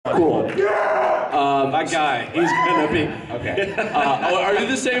Cool. That guy, he's gonna be... Okay. Are you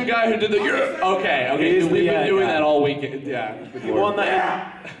the same guy who did the... Okay. We've been doing that all weekend. Yeah. Do you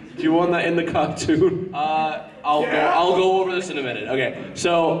want that in the cartoon? I'll go over this in a minute. Okay.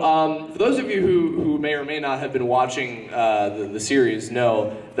 So, for those of you who may or may not have been watching the series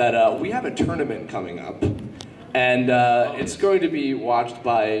know that we have a tournament coming up. And it's going to be watched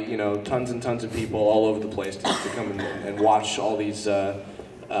by, tons and tons of people all over the place to come and watch all these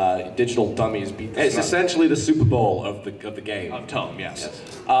digital dummies beat this. It's essentially the Super Bowl of the game. Of Tome, yes.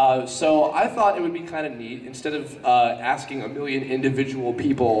 So I thought it would be kind of neat, instead of asking a million individual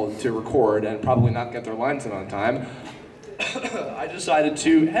people to record and probably not get their lines in on time, I decided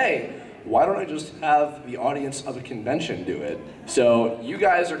to, hey, why don't I just have the audience of a convention do it? So you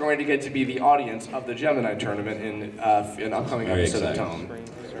guys are going to get to be the audience of the Gemini tournament in an upcoming episode of Tome.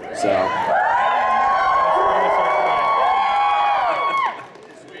 So.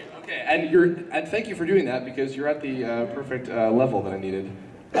 Okay, and thank you for doing that, because you're at the perfect level that I needed.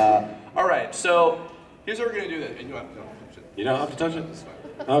 All right, so here's how we're gonna do that. And you don't have to touch it. It's fine.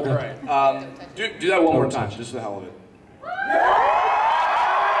 Okay. All right. Do that one more time, just for the hell of it.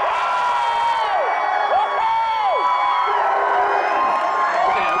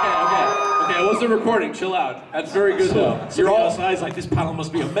 It wasn't recording. Chill out. That's very good though. You're all outside like, this panel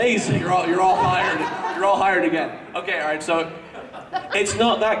must be amazing. You're all hired. You're all hired again. Okay. All right. So it's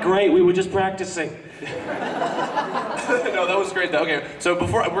not that great. We were just practicing. No, that was great though. Okay. So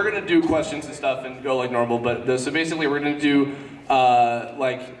before we're gonna do questions and stuff and go like normal, but so basically we're gonna do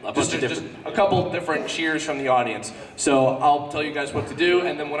just a couple different cheers from the audience. So I'll tell you guys what to do,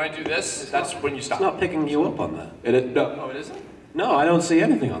 and then when I do this, that's when you stop. It's not picking you up on that. No. Oh, it isn't? No, I don't see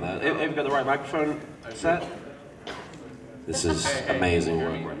anything on that. Have you got the right microphone set? This is amazing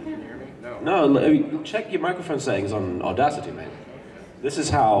work. Can you hear me? No, check your microphone settings on Audacity, mate. This is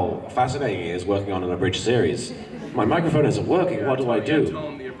how fascinating it is working on an abridged series. My microphone isn't working, what do I do?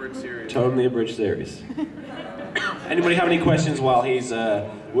 Tone the abridged series. Tone the abridged series. Anybody have any questions while he's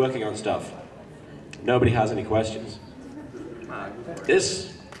working on stuff? Nobody has any questions.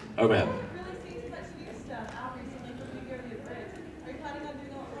 This, over here.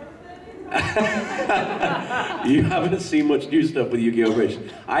 You haven't seen much new stuff with Yu-Gi-Oh! Bridge.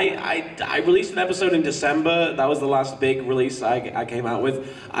 I released an episode in December. That was the last big release I came out with.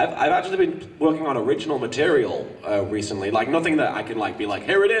 I've actually been working on original material recently. Like nothing that I can be like,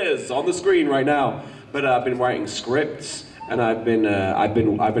 here it is on the screen right now. But I've been writing scripts, and I've been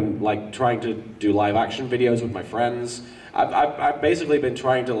like trying to do live action videos with my friends. I've basically been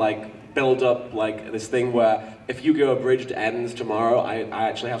trying to build up this thing where if Yu-Gi-Oh! Abridged ends tomorrow, I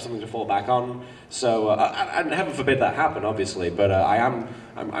actually have something to fall back on. So, and heaven forbid that happen, obviously, but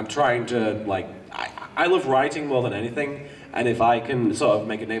I'm trying to, I love writing more than anything, and if I can sort of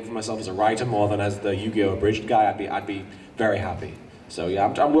make a name for myself as a writer more than as the Yu-Gi-Oh! Abridged guy, I'd be very happy. So yeah,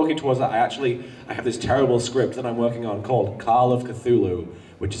 I'm working towards that. I have this terrible script that I'm working on called Call of Cthulhu,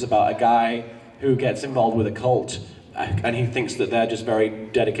 which is about a guy who gets involved with a cult, and he thinks that they're just very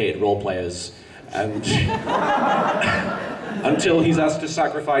dedicated role players, and until he's asked to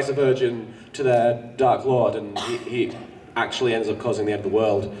sacrifice a virgin to their dark lord, and he actually ends up causing the end of the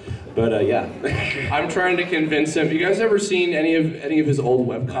world. But yeah. I'm trying to convince him. You guys ever seen any of his old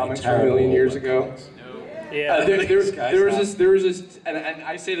webcomics from a million years ago? Yeah. There was this, and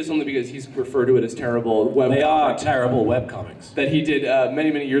I say this only because he's referred to it as terrible webcomics. They are terrible webcomics. That he did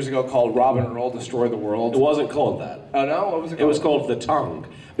many, many years ago called Robin Earl Destroy the World. It wasn't called that. Oh no? What was it called? It was called The Tongue,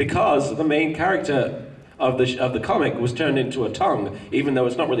 because the main character of the comic was turned into a tongue, even though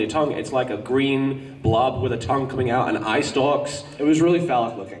it's not really a tongue. It's like a green blob with a tongue coming out and eye stalks. It was really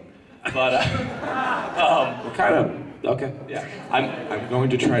phallic looking. But kind of. Okay. Yeah. I'm going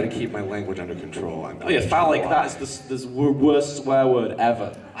to try to keep my language under control. Phallic, that's the worst swear word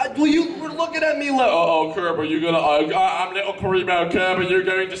ever. Well, you were looking at me like, Kurb, you're gonna, I'm LittleKuriboh, Kurb, you're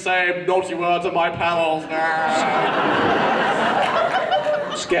going to say naughty words on my panels.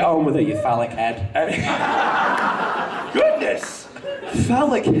 Just get on with it, you phallic head. Goodness!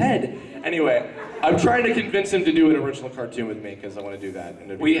 Phallic head. Anyway, I'm trying to convince him to do an original cartoon with me, because I want to do that.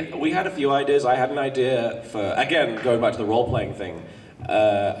 And we had a few ideas. I had an idea for, again, going back to the role-playing thing,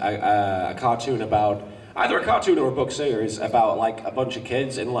 a cartoon about, either a cartoon or a book series about a bunch of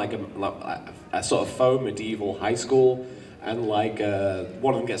kids in a sort of faux medieval high school, and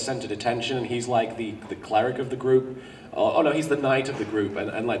one of them gets sent to detention, and he's the cleric of the group. Oh no, he's the knight of the group,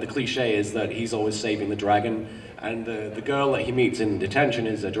 and the cliche is that he's always saving the dragon, and the girl that he meets in detention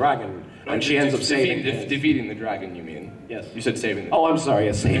is a dragon, and she ends up defeating the dragon, you mean? Yes. You said saving the Oh, I'm sorry,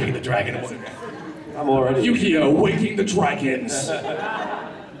 yes, saving the dragon. I'm already... Yu-Gi-Oh! Waking the dragons!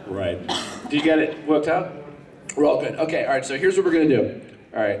 Right. Did you get it worked out? We're all good. Okay, all right, so here's what we're gonna do.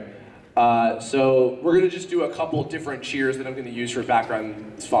 All right. So we're gonna just do a couple different cheers that I'm gonna use for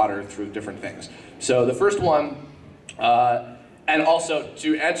background fodder through different things. So the first one, and also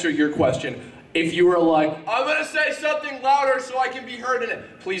to answer your question, if you were like, I'm gonna say something louder so I can be heard in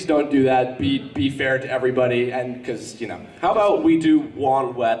it, please don't do that. Be fair to everybody, and because, you know. How about we do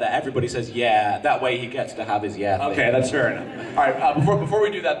one where everybody says yeah, that way he gets to have his yeah thing. Okay, that's fair enough. All right, before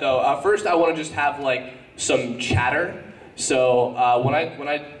we do that though, first I wanna just have like some chatter. So when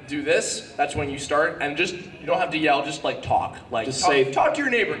I do this, that's when you start, and just, you don't have to yell, just like talk. Like just talk to your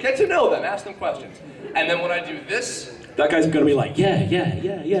neighbor, get to know them, ask them questions. And then when I do this, that guy's gonna be like, yeah.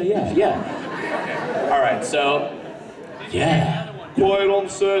 Okay. All right, so yeah. Quiet on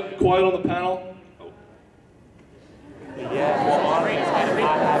set, quiet on the panel.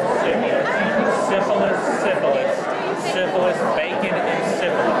 Syphilis, bacon and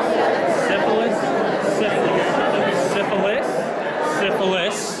syphilis.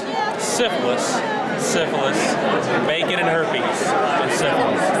 Syphilis, bacon and herpes, and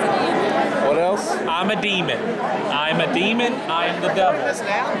syphilis. What else? I'm a demon. I'm the devil.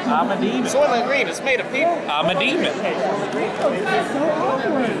 I'm a demon. Soylent Green, it's made of people. I'm a demon.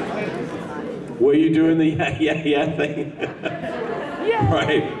 Were you doing the yeah thing? Yeah.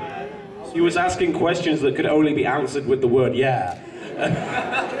 Right. He was asking questions that could only be answered with the word yeah.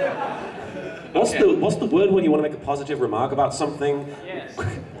 What's the word when you want to make a positive remark about something? Yes.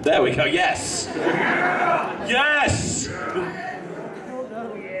 There we go. Yes. Yes.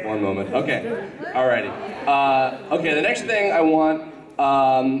 One moment. Okay. Alrighty. Okay. The next thing I want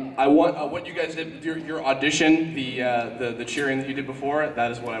what you guys did, your audition, the cheering that you did before. That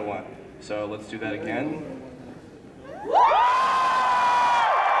is what I want. So let's do that again.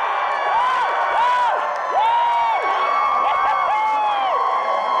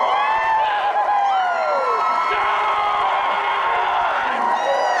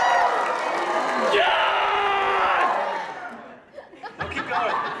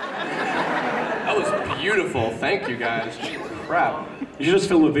 Beautiful, thank you guys. Crap. You should just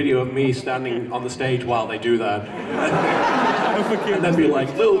film a video of me standing on the stage while they do that. And then be like,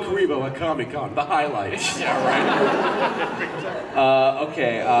 LittleKuriboh at Comic-Con, the highlights. Yeah, right.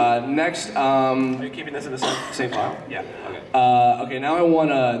 Okay, next, Are you keeping this in the same file? Yeah. Okay. Okay, now I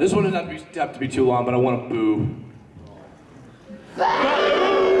want to, this one doesn't have to be too long, but I want to boo.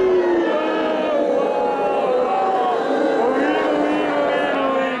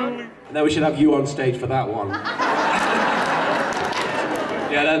 Now we should have you on stage for that one.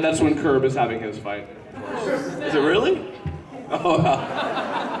 Yeah, that's when Curb is having his fight. Is it really? Oh,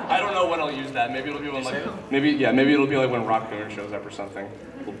 I don't know when I'll use that. Maybe it'll be when maybe it'll be like when Raccoon shows up or something.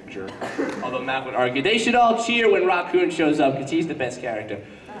 Little jerk. Although Matt would argue they should all cheer when Raccoon shows up because he's the best character.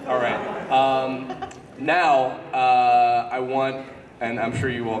 All right. Now I want, and I'm sure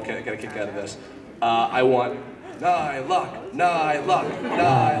you all get a kick out of this. I want. Nyluck.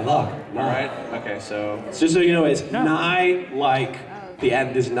 All right. Okay. So just so you know, it's nigh like the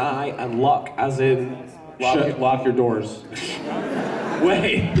end is nigh, and luck as in lock your doors.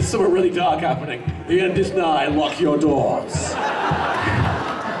 Wait, there's something really dark happening. The end is nigh. Lock your doors.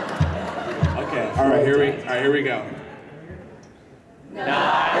 Okay. All right. Here we go.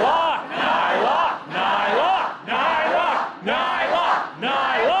 Nyluck.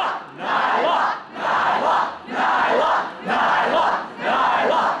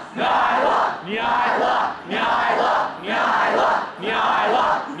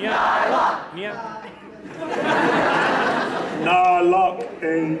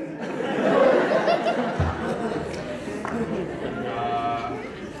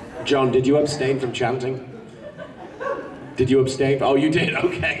 John, did you abstain from chanting? Did you abstain? Oh, you did?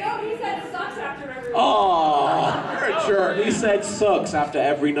 Okay. No, he said sucks after every Oh, you're a jerk. He said sucks after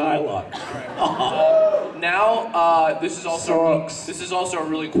every Nyluck. Now, this is also a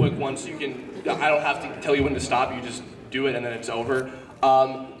really quick one, so you can. I don't have to tell you when to stop. You just do it, and then it's over.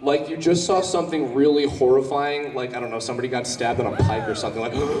 Like you just saw something really horrifying. Like I don't know, somebody got stabbed on a pike or something.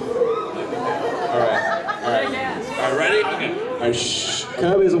 Like. All right. Ready? Okay. All right, shh.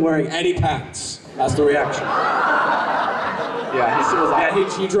 Kirby isn't wearing any pants. That's the reaction. Yeah,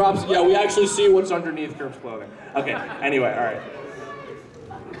 he drops. Yeah, we actually see what's underneath Kirby's clothing. Okay. Anyway, all right.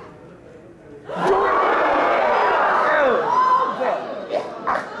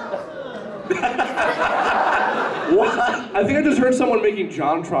 What? I think I just heard someone making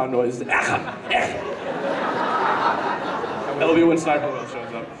JonTron noises. That'll be when Sniper Will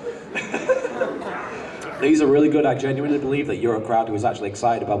shows up. These are really good. I genuinely believe that you're a crowd who is actually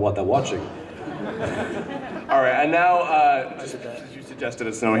excited about what they're watching. All right, and now just suggested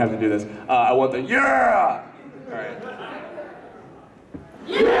it, so now we have to do this. I want the yeah! All right.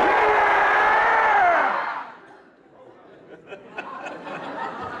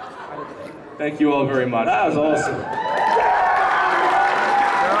 Thank you all very much. That was awesome.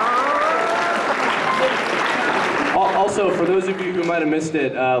 Also, for those of you who might have missed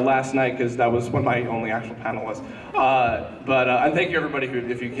it last night, because that was when my only actual panel was, and thank you everybody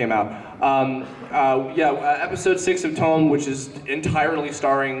if you came out. Episode 6 of Tome, which is entirely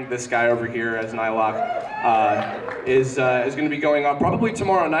starring this guy over here as Nylok, is going to be going on probably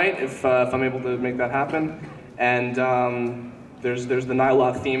tomorrow night if I'm able to make that happen. And there's the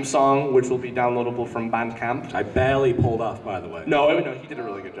Nylok theme song, which will be downloadable from Bandcamp. I barely pulled off, by the way. No, he did a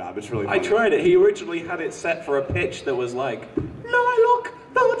really good job. It's really funny. I tried it. He originally had it set for a pitch that was like, Nylok,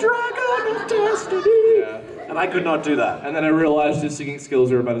 the dragon of destiny. Yeah. And I could not do that. And then I realized his singing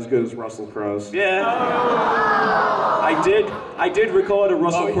skills are about as good as Russell Crowe's. Yeah. I did record a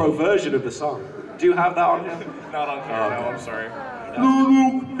Russell Crowe version of the song. Do you have that on here? Not on here, no, I'm sorry. No.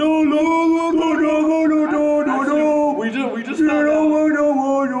 We just found out.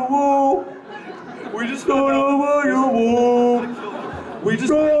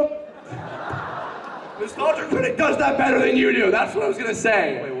 Nostalgia Critic does that better than you do. That's what I was gonna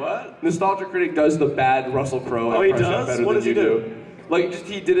say. Wait, what? Nostalgia Critic does the bad Russell Crowe Oh, he impression does? better What than does he you do? Like, just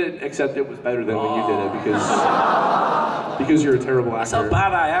he did it, except it was better than when you did it because you're a terrible actor. That's how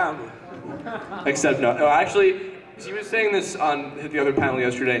bad I am. Except no, actually. He was saying this on the other panel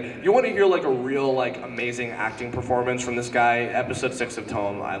yesterday. You want to hear like a real like amazing acting performance from this guy? Episode 6 of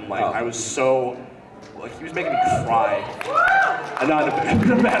Tome. I was so like he was making me cry. And not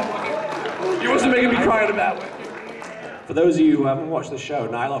in a bad way. He wasn't making me cry in a bad way. For those of you who haven't watched the show,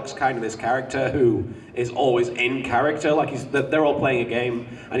 Nylok's kind of this character who is always in character. Like they're all playing a game,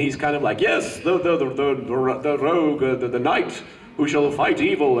 and he's kind of like, yes, the rogue, the knight who shall fight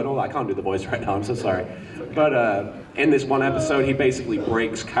evil, and all that. I can't do the voice right now. I'm so sorry. But in this one episode, he basically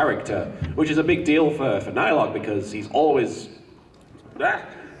breaks character, which is a big deal for Nylok because he's always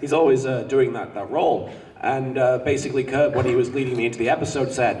doing that role. And basically, Curb, when he was leading me into the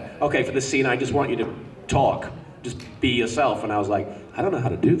episode, said, "Okay, for this scene, I just want you to talk, just be yourself." And I was like, I don't know how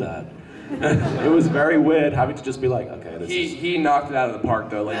to do that. It was very weird having to just be like, okay, this is... He knocked it out of the park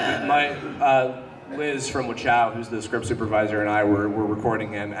though. Like my. Liz from Wachow, who's the script supervisor, and I were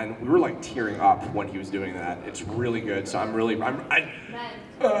recording him, and we were like tearing up when he was doing that. It's really good. So I'm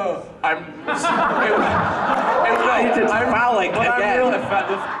phallic again.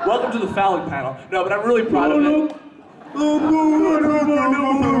 Welcome to the phallic panel. No, but I'm really proud of it.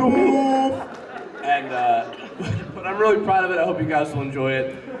 And but I'm really proud of it. I hope you guys will enjoy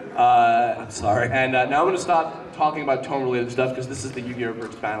it. I'm sorry. And now I'm going to stop talking about tone-related stuff because this is the Yu-Gi-Oh!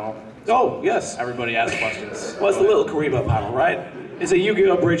 Bridge panel. Oh, yes. Everybody asks questions. Well, it's the LittleKuriboh panel, right? It's a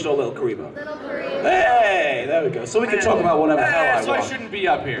Yu-Gi-Oh! Bridge or LittleKuriboh. LittleKuriboh. Hey, there we go. So we can talk about whatever the hell I So want. I shouldn't be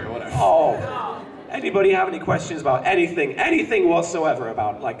up here, whatever. Oh. Anybody have any questions about anything whatsoever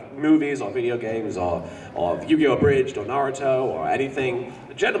about like movies or video games or Yu-Gi-Oh! Bridged or Naruto or anything?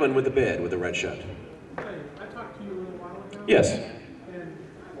 The gentleman with the beard with the red shirt. Hey, I talked to you a little while ago. Yes. And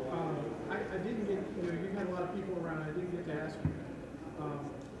I didn't get, you had a lot of people around, I didn't get to ask you.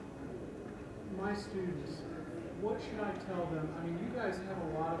 My students, what should I tell them? I mean, you guys have a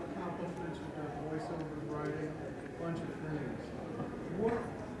lot of accomplishments, you've got voiceover, writing, a bunch of things.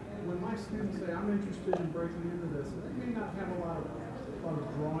 When my students say, I'm interested in breaking into this, and they may not have a lot of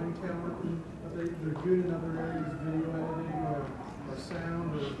drawing talent, but they're good in other areas, video editing or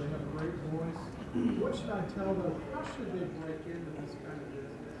sound, or they have a great voice. What should I tell them? How should they break into this kind of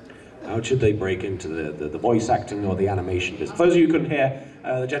business? How should they break into the voice acting or the animation business? For those of you who couldn't hear,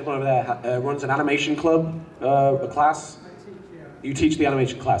 the gentleman over there runs an animation club, a class. I teach, yeah. You teach the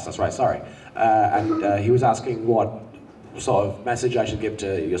animation class, that's right, sorry. And he was asking what sort of message I should give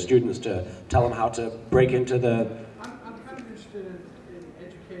to your students to tell them how to break into the... I'm kind of interested in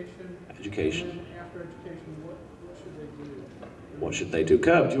education. Education. And then after education, what should they do? What should they do?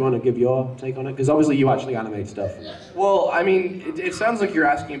 Curb, do you want to give your take on it? Because obviously you actually animate stuff. Well, I mean, it sounds like you're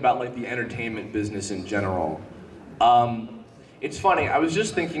asking about like the entertainment business in general. It's funny, I was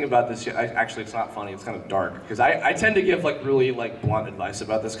just thinking about this, actually it's not funny, it's kind of dark, because I tend to give like really like blunt advice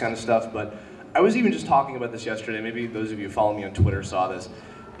about this kind of stuff, but I was even just talking about this yesterday, maybe those of you who follow me on Twitter saw this.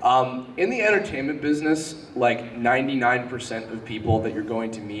 In the entertainment business, like 99% of people that you're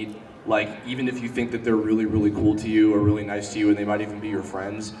going to meet, like even if you think that they're really, really cool to you or really nice to you and they might even be your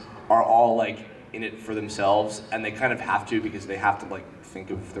friends, are all like in it for themselves, and they kind of have to because they have to like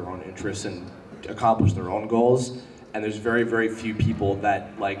think of their own interests and accomplish their own goals. And there's very, very few people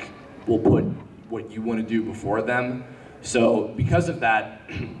that like will put what you want to do before them. So because of that,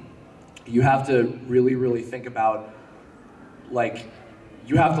 you have to really, really think about, like,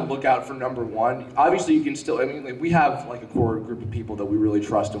 you have to look out for number one. Obviously, you can still, I mean, like, we have like a core group of people that we really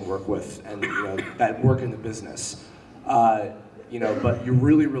trust and work with, and you know, that work in the business. You know, but you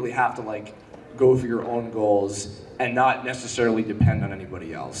really, really have to like go for your own goals and not necessarily depend on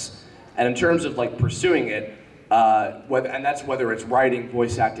anybody else. And in terms of like pursuing it, and that's whether it's writing,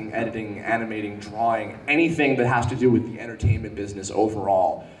 voice acting, editing, animating, drawing, anything that has to do with the entertainment business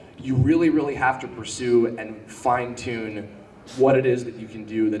overall, you really, really have to pursue and fine-tune what it is that you can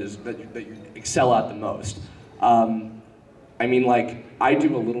do that you excel at the most. I mean, like, I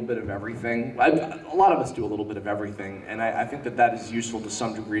do a little bit of everything. A lot of us do a little bit of everything, and I think that that is useful to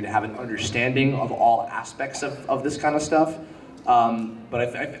some degree to have an understanding of all aspects of this kind of stuff. But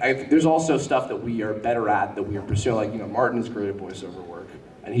I think there's also stuff that we are better at that we are pursuing. Like, you know, Martin is great at voiceover work,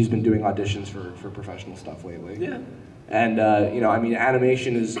 and he's been doing auditions for professional stuff lately. Yeah. And you know, I mean,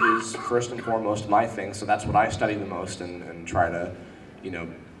 animation is first and foremost my thing, so that's what I study the most and try to, you know,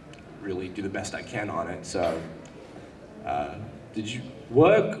 really do the best I can on it. So, did you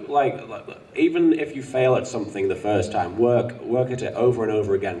work like even if you fail at something the first time, work at it over and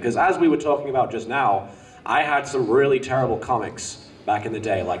over again? Because as we were talking about just now, I had some really terrible comics back in the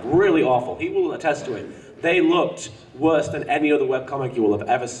day, like really awful. People will attest to it. They looked worse than any other webcomic you will have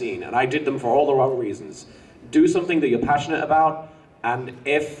ever seen, and I did them for all the wrong reasons. Do something that you're passionate about, and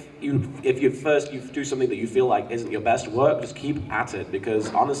if you do something that you feel like isn't your best work, just keep at it, because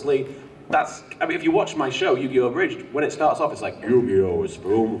honestly, I mean, if you watch my show, Yu-Gi-Oh! Abridged, when it starts off, it's like, Yu-Gi-Oh! Is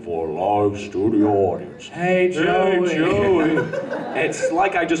filmed for a live studio audience. Hey, Joey. Hey, Joey. It's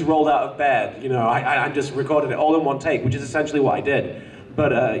like I just rolled out of bed, you know, I just recorded it all in one take, which is essentially what I did.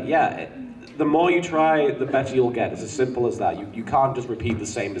 But yeah, the more you try, the better you'll get. It's as simple as that. You can't just repeat the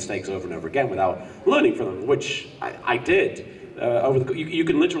same mistakes over and over again without learning from them, which I did. You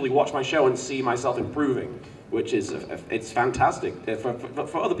can literally watch my show and see myself improving, which is it's fantastic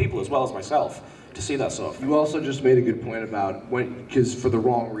for other people as well as myself to see that sort of thing. You also just made a good point about because for the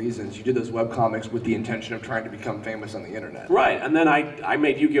wrong reasons, you did those webcomics with the intention of trying to become famous on the internet. Right, and then I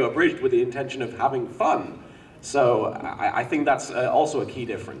made Yu-Gi-Oh! Abridged with the intention of having fun. So I think that's also a key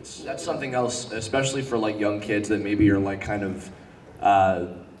difference. That's something else, especially for like young kids that maybe are like kind of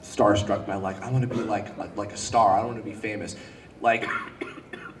starstruck by like, I want to be like a star, I want to be famous. Like,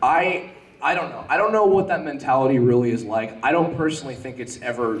 I don't know. I don't know what that mentality really is like. I don't personally think it's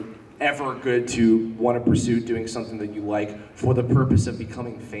ever good to want to pursue doing something that you like for the purpose of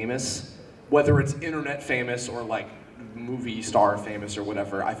becoming famous, whether it's internet famous or like movie star famous or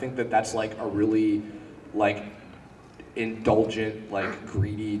whatever. I think that that's like a really like indulgent, like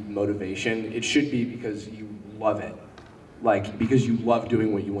greedy motivation. It should be because you love it, like because you love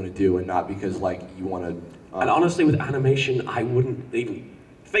doing what you want to do, and not because like you want to. And honestly, with animation, I wouldn't even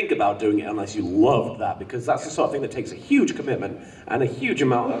think about doing it unless you loved that, because that's the sort of thing that takes a huge commitment and a huge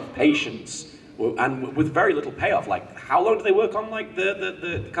amount of patience, and with very little payoff. Like, how long do they work on like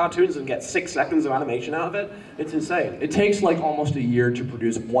the cartoons and get 6 seconds of animation out of it? It's insane. It takes like almost a year to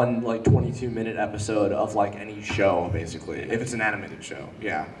produce one like 22-minute episode of like any show, basically, if it's an animated show.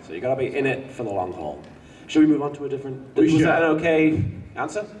 Yeah. So you gotta be in it for the long haul. Should we move on to a different? We Was should. that an okay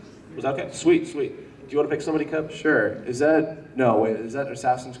answer? Was that okay? Sweet. Do you want to pick somebody, Cub? Sure. Is that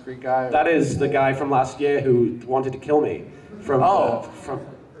Assassin's Creed guy? That is the guy from last year who wanted to kill me. From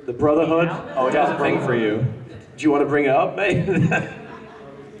the Brotherhood. Oh, he has a thing for you. Do you want to bring it up, mate?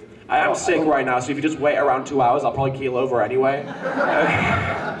 I am sick right now, so if you just wait around 2 hours, I'll probably keel over anyway.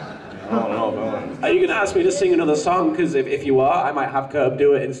 I don't know about Are you going to ask me to sing another song? Because if you are, I might have Curb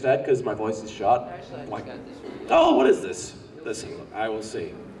do it instead, because my voice is shot. Oh, what is this? Listen, I will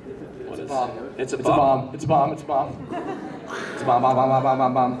see. What is it? It's a bomb. It's a bomb. It's a bomb. It's a bomb.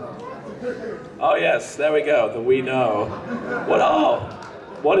 Bomb. Oh yes, there we go. The we know. What? Oh,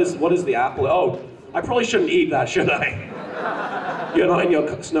 what is the apple? Oh, I probably shouldn't eat that, should I? You're not in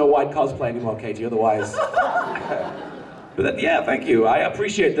your Snow White cosplay anymore, Katie. Otherwise. But yeah, thank you. I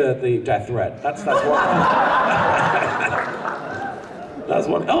appreciate the death threat. That's one. That's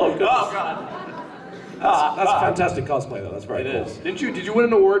one. Oh God. That's a fantastic cosplay, though. That's very cool. It is. Did you win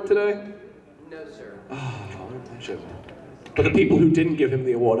an award today? No, sir. But the people who didn't give him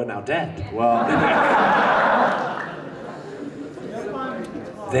the award are now dead. Well,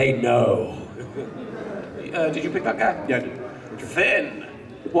 they know. Did you pick that guy? yeah. Dude. Finn.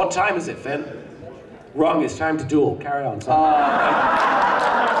 What time is it, Finn? Wrong. It's time to duel. Carry on. Son.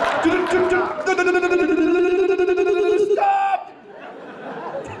 Stop!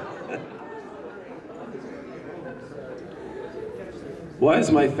 What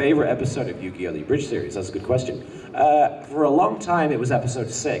is my favorite episode of Yu-Gi-Oh! The Bridge series? That's a good question. For a long time, it was episode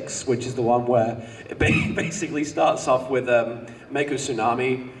 6, which is the one where it basically starts off with Meiko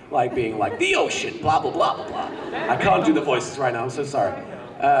Tsunami, like being like, the ocean, blah, blah, blah, blah, blah. I can't do the voices right now, I'm so sorry.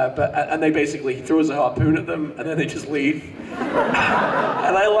 And they basically, he throws a harpoon at them, and then they just leave. And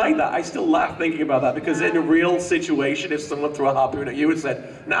I like that. I still laugh thinking about that, because in a real situation, if someone threw a harpoon at you and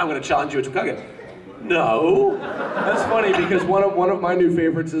said, now I'm going to challenge you to Kage. No. That's funny because one of my new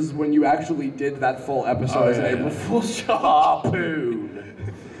favorites is when you actually did that full episode as an April Fool's joke.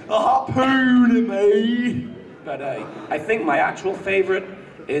 Harpoon. A harpoon at me. But I think my actual favorite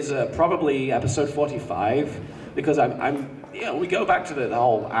is probably episode 45, because we go back to the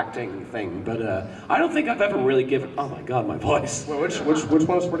whole acting thing, but I don't think I've ever really given. Oh my God, my voice. Wait, which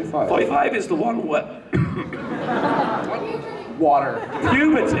one is 45? 45 is the one where Water.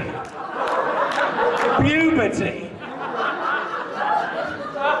 puberty. Puberty.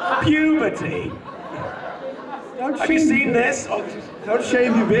 Puberty. Have you seen this? Oh, Don't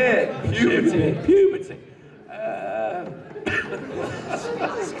shave your beard. puberty. Puberty.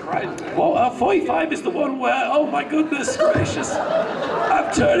 Well, 45 is the one where, oh my goodness gracious,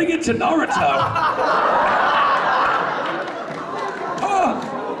 I'm turning into Naruto. Oh.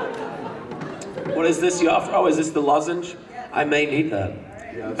 What is this you're after? Oh, is this the lozenge? I may need that.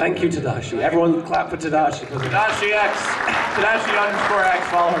 Thank you, Tadashi. Everyone clap for Tadashi. Tadashi X. Tadashi _X.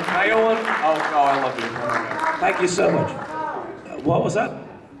 Follow her. Can I go one? Oh, I love you. Thank you so much. What was that?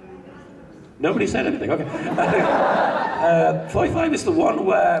 Nobody said anything. Okay. 45 is the one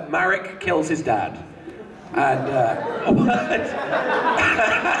where Marek kills his dad. And,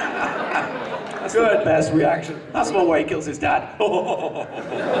 That's the best reaction. That's the one where he kills his dad.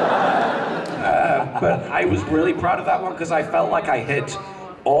 But I was really proud of that one because I felt like I hit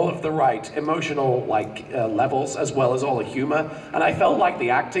all of the right emotional levels as well as all the humor. And I felt like the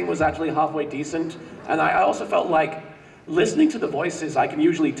acting was actually halfway decent. And I also felt like listening to the voices, I can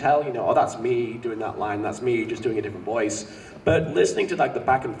usually tell, oh, that's me doing that line, that's me just doing a different voice. But listening to the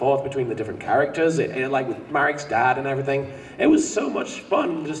back and forth between the different characters, like with Marek's dad and everything, it was so much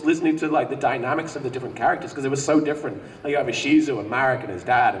fun just listening to the dynamics of the different characters because it was so different. Like you have Ishizu and Marek and his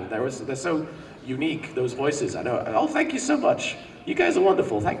dad, and they're so unique, those voices. I know. Oh, thank you so much. You guys are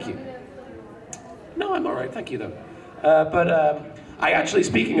wonderful. Thank you. No, I'm all right. Thank you though. I actually,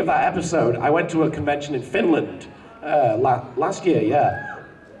 speaking of that episode, I went to a convention in Finland. Last year, yeah.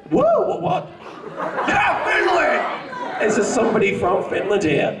 Whoa, what? Yeah, Finland! Is there somebody from Finland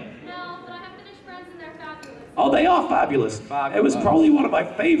here? No, but I have Finnish friends and they're fabulous. Oh, they are fabulous. It was probably one of my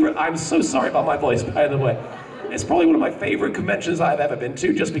favorite, I'm so sorry about my voice, by the way. It's probably one of my favorite conventions I've ever been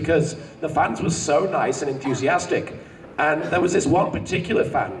to, just because the fans were so nice and enthusiastic. And there was this one particular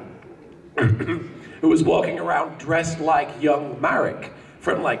fan who was walking around dressed like young Marek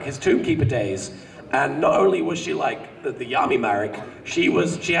from his Tombkeeper days. And not only was she like the Yami Marek, she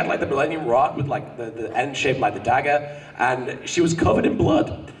had the Millennium Rod with the end shaped like the dagger, and she was covered in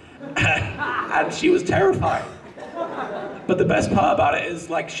blood. And she was terrifying. But the best part about it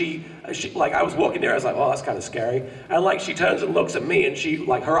is I was walking there, I was like, oh, that's kind of scary. And she turns and looks at me, and she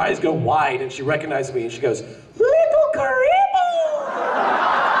her eyes go wide, and she recognizes me, and she goes, LittleKuriboh!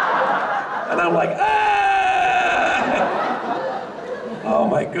 And I'm like, ah! Oh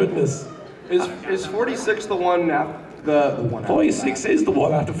my goodness. Is 46 the one after the one? 46 is the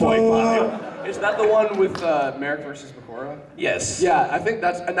one after 45. Is that the one with Marek versus Bakura? Yes. Yeah, I think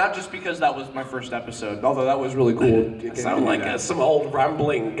that's not just because that was my first episode, although that was really cool. It sounded like some old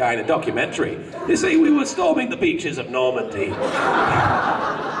rambling guy in a documentary. They say we were storming the beaches of Normandy,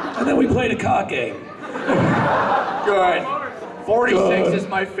 and then we played a card game. Good. 46 Good. is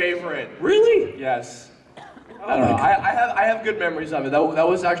my favorite. Really? Yes. I don't know. I have good memories of it. That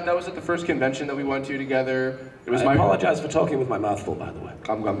was at the first convention that we went to together. It was I apologize for talking with my mouth full, by the way.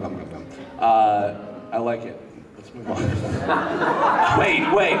 Come. I like it. Let's move on. Wait.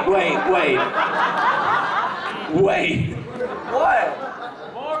 What?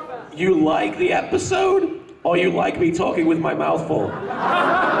 You like the episode, or you like me talking with my mouth full?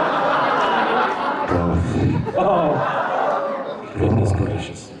 Oh. Goodness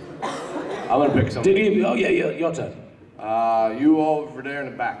gracious. I'm gonna pick something. Did you? Oh yeah, your turn. You over there in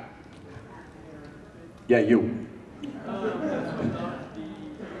the back. Yeah, you. The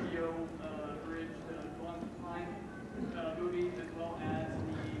Yu-Gi-Oh! Bridge, the One movie, as well as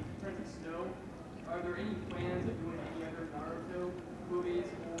the Princess Snow. Are there any plans of doing any other Naruto movies?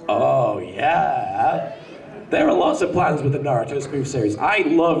 Oh yeah. There are lots of plans with the Naruto spoof series. I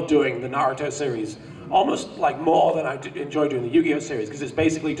love doing the Naruto series almost more than I enjoy doing the Yu-Gi-Oh! Series, because it's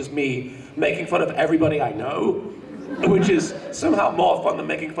basically just me making fun of everybody I know. which is somehow more fun than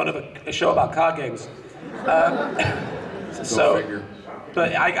making fun of a show about card games. So,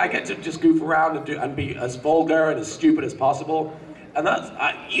 but I get to just goof around and be as vulgar and as stupid as possible, and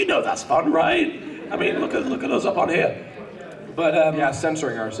that's fun, right? I mean, look at us up on here. But yeah,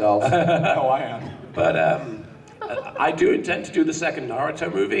 censoring ourselves. Oh, I am. But I do intend to do the second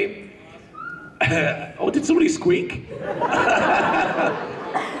Naruto movie. Oh, did somebody squeak?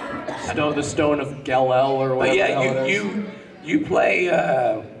 The Stone of Gel-El or whatever. Yeah, you play.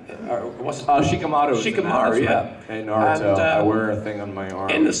 What's Shikamaru. Shikamaru, yeah. Hey, Naruto, And, I wear a thing on my arm.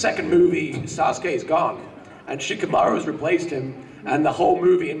 In the second movie, Sasuke's gone, and Shikamaru's replaced him, and the whole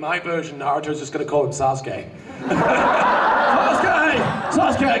movie, in my version, Naruto's just going to call him Sasuke.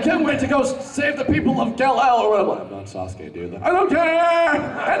 Sasuke, I can't wait to go save the people of Gel-El or whatever. I'm not Sasuke, dude. I don't care!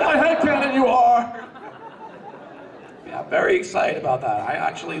 And my headcanon you are! Yeah, I'm very excited about that.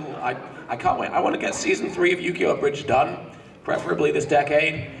 I can't wait. I want to get season 3 of Yu-Gi-Oh! Bridge done, preferably this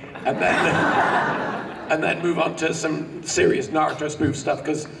decade, and then move on to some serious Naruto spoof stuff,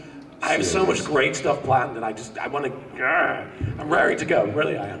 because I have so much great stuff planned, and I want to. I'm raring to go.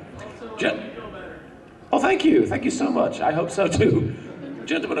 Really, I am. Oh, thank you so much. I hope so too.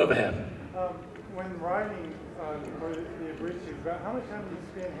 Gentleman over here. When writing for the abridged series, how much time do you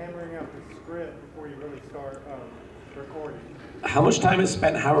spend hammering out the script before you really start recording? How much time is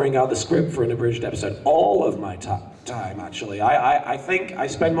spent hammering out the script for an abridged episode? All of my time, actually. I think I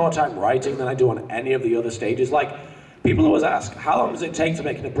spend more time writing than I do on any of the other stages. Like, people always ask, how long does it take to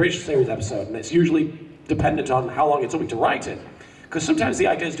make an abridged series episode? And it's usually dependent on how long it took me to write it. Because sometimes the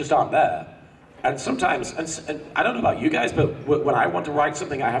ideas just aren't there. And sometimes, and I don't know about you guys, but when I want to write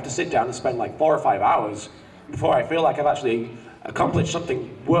something, I have to sit down and spend like 4 or 5 hours before I feel like I've actually accomplished something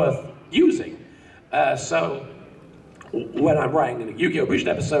worth using. So when I'm writing a Yu-Gi-Oh! Abridged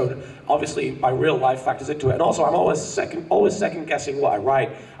episode, obviously my real life factors into it. And also I'm always second guessing what I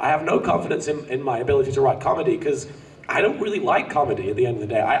write. I have no confidence in my ability to write comedy, because I don't really like comedy at the end of the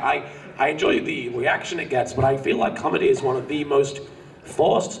day. I enjoy the reaction it gets, but I feel like comedy is one of the most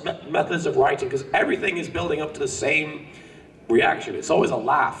forced methods of writing, because everything is building up to the same reaction. It's always a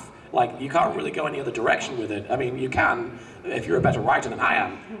laugh. Like, you can't really go any other direction with it. I mean, you can if you're a better writer than I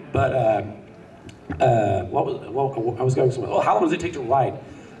am, but I was going somewhere. Oh, how long does it take to write?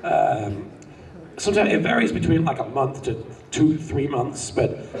 Sometimes it varies between like a month to 2-3 months,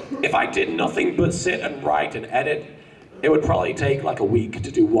 but if I did nothing but sit and write and edit, it would probably take like a week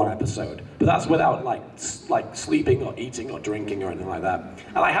to do 1 episode. But that's without like sleeping or eating or drinking or anything like that.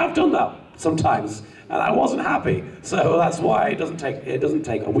 And I have done that sometimes, and I wasn't happy. So that's why it doesn't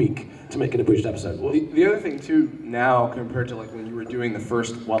take a week to make an abridged episode. The other thing too now, compared to like when you were doing the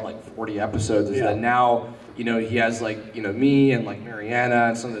first 40 episodes, is that now, you know, he has like, you know, me and like Mariana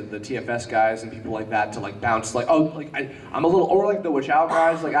and some of the TFS guys and people like that to like bounce like, oh, like I'm a little, or like the Wachow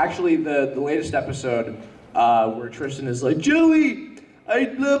guys. Like actually the latest episode where Tristan is like, Joey, I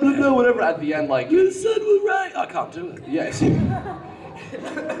blah blah blah whatever at the end, like, your son was right. I can't do it. Yes. He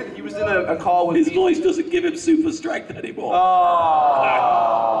was in a call with his voice doesn't give him super strength anymore.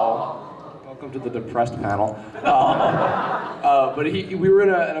 Oh. Welcome to the depressed panel. But we were in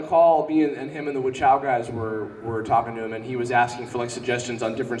a call, me and him and the Wachow guys were talking to him, and he was asking for like suggestions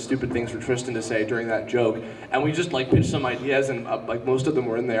on different stupid things for Tristan to say during that joke, and we just like pitched some ideas, and like most of them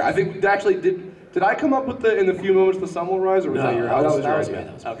were in there. I think actually did I come up with in the few moments the sun will rise, or was that your? That was your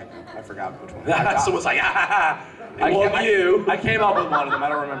idea. idea. Okay, I forgot which one. Someone's like, I came up with one of them. I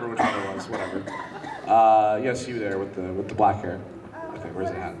don't remember which one it was. Whatever. Yes, you there with the black hair. I think.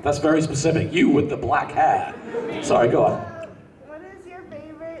 Where's it at? That's very specific. You with the black hair. Sorry, go on. What is your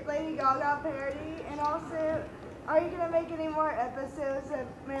favorite Lady Gaga parody? And also, are you gonna make any more episodes of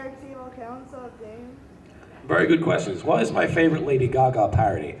Merrick's Evil Council of Doom? Very good questions. What is my favorite Lady Gaga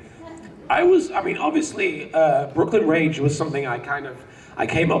parody? Obviously, Brooklyn Rage was something I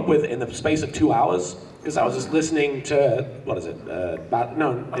came up with in the space of 2 hours, because I was just listening to, what is it?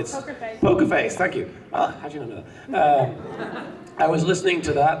 It's Poker Face. Poker Face, thank you. How do you know that? I was listening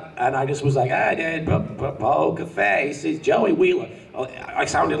to that, and I just was like, I did Poker Face, it's Joey Wheeler. I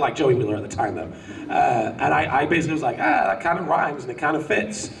sounded like Joey Wheeler at the time, though. And I basically was like, that kind of rhymes, and it kind of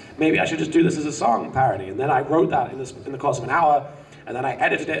fits. Maybe I should just do this as a song parody. And then I wrote that in the course of an hour, and then I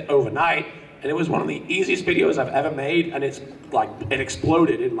edited it overnight, and it was one of the easiest videos I've ever made, and it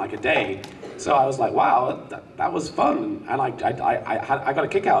exploded in like a day. So I was like, wow, that was fun, and I got a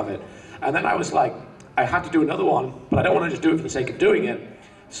kick out of it. And then I was like, I had to do another one, but I don't want to just do it for the sake of doing it.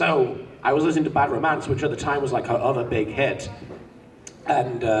 So I was listening to Bad Romance, which at the time was like her other big hit.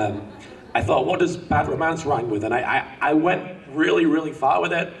 And I thought, what does Bad Romance rhyme with? And I went really, really far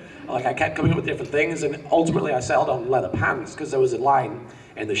with it. Like I kept coming up with different things, and ultimately I settled on leather pants because there was a line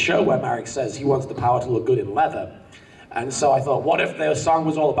in the show where Marek says he wants the power to look good in leather. And so I thought, what if their song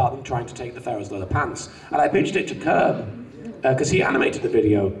was all about them trying to take the Pharaoh's leather pants? And I pitched it to Curb, because he animated the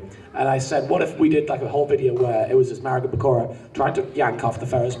video. And I said, what if we did like a whole video where it was just Marek and Bakura trying to yank off the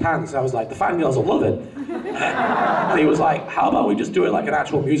Pharaoh's pants? And I was like, the fangirls will love it. And he was like, how about we just do it like an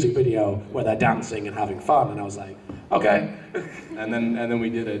actual music video where they're dancing and having fun? And I was like, okay. And then we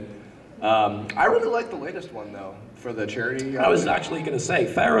did it. I really like the latest one though, for the charity. I was actually going to say,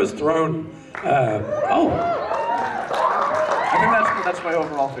 Pharaoh's Throne. I think that's my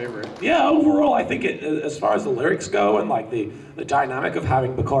overall favorite. Yeah, overall, I think as far as the lyrics go and like the dynamic of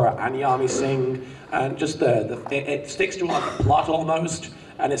having Bakura and Yami sing, and just it sticks to like a plot almost,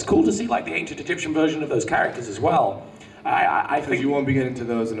 and it's cool to see like the ancient Egyptian version of those characters as well. I think you won't be getting to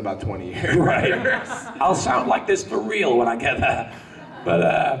those in about 20 years. Right. I'll sound like this for real when I get there.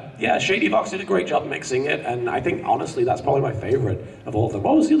 But yeah, Shady Vox did a great job mixing it, and I think honestly that's probably my favorite of all of them.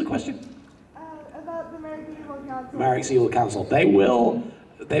 What was the other question? About the Marek Evil Council. Marek's Evil Council. They will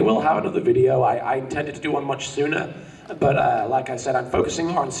have another video. I intended to do one much sooner, but like I said, I'm focusing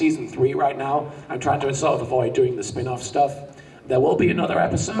more on season 3 right now. I'm trying to sort of avoid doing the spin-off stuff. There will be another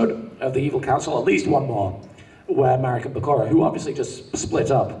episode of the Evil Council, at least one more, where Marek and Bakura, who obviously just split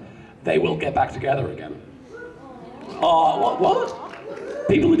up, they will get back together again. Oh, what?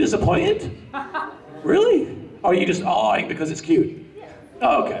 People are disappointed? Really? Or are you just awing because it's cute?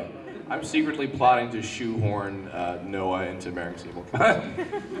 Oh, okay. I'm secretly plotting to shoehorn Noah into Marek's Evil Council.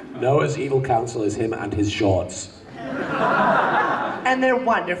 Noah's Evil Council is him and his shorts. And they're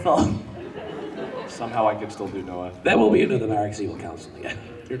wonderful. Somehow I can still do Noah. There will be another Marek's Evil Council, yeah.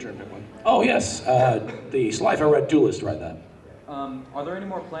 Your turn, pick one. Oh, yes. The Slifer Red Duelist right there. Are there any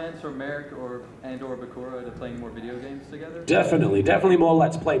more plans for Marek or Bakura to play more video games together? Definitely more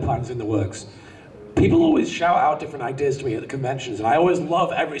Let's Play plans in the works. People always shout out different ideas to me at the conventions, and I always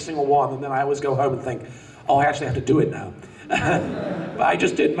love every single one, and then I always go home and think, oh, I actually have to do it now. But I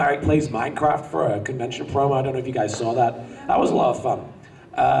just did Marek Plays Minecraft for a convention promo. I don't know if you guys saw that. That was a lot of fun.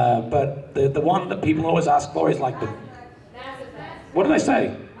 But the one that people always ask for is like the... What did I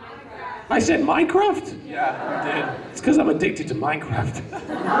say? I said Minecraft? Yeah, you did. It's because I'm addicted to Minecraft.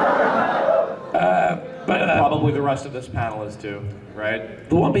 Probably the rest of this panel is too, right?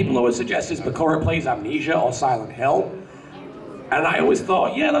 The one people always suggest is Bakura Plays Amnesia or Silent Hill. And I always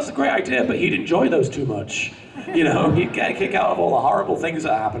thought, yeah, that's a great idea, but he'd enjoy those too much. You know, he'd get a kick out of all the horrible things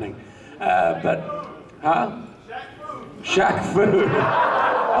that are happening. Shaq Fu.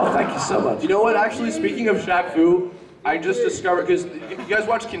 Oh, thank you so much. You know what, actually, speaking of Shaq Fu, I just discovered, because if you guys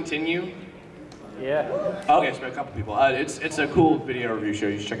watch Continue? Yeah. Okay, so a couple people. It's a cool video review show,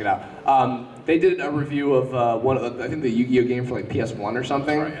 you should check it out. They did a review of I think the Yu-Gi-Oh game for like PS1 or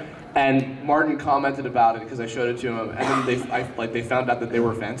something. Oh, yeah. And Martin commented about it because I showed it to him, and then they found out that they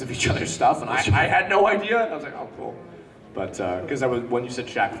were fans of each other's stuff, and I had no idea. I was like, oh, cool. But because when you said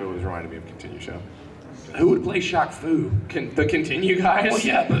Shaq Fu, it was reminding me of Continue show. Who would play Shaq Fu? The Continue guys? Well,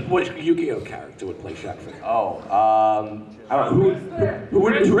 yeah, but which Yu-Gi-Oh character would play Shaq Fu? Oh, I don't know. Who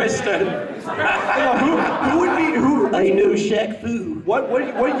would be Tristan? who would be who? I know Shaq Fu. What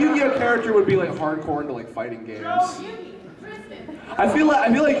Yu-Gi-Oh character would be like hardcore into like fighting games? I feel like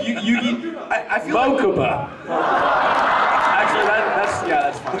Yu-Gi. I feel Mokuba. Like, actually,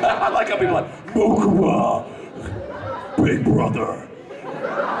 that's funny. I like how people are like Mokuba, Big Brother.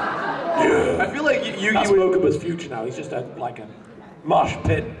 Yeah. I feel like Yu-Gi That's Mokuba's future now. He's just like a mosh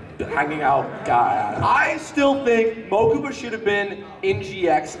pit hanging out guy. I still think Mokuba should have been in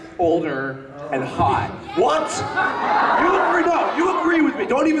GX, older and hot. What? You agree? No, you agree with me.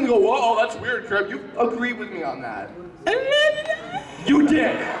 Don't even go, whoa, that's weird, Crib. You agree with me on that. You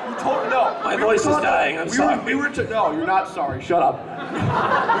did. You told no. My voice is dying. I'm sorry. No, you're not sorry. Shut up. We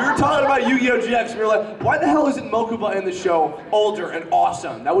were talking about Yu-Gi-Oh! GX, and we were like, why the hell isn't Mokuba in the show older and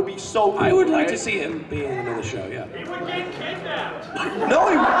awesome? That would be so cool. I would like to see him be in another show, yeah. He would get kidnapped. No,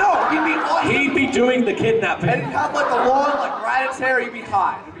 he'd be awesome. He'd be doing the kidnapping. And he'd have like the long, like Raditz hair, he'd be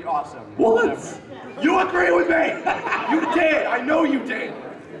hot. It'd be awesome. What? Whatever. You agree with me? You did. I know you did.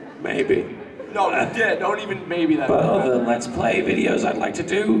 Maybe. No, you did. Don't even maybe that. But other Let's Play videos I'd like to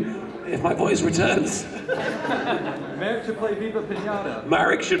do, if my voice returns. Marek should play Viva Pinata.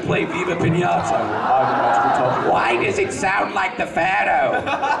 Marek should play Viva Pinata. Why does it sound like the Pharaoh?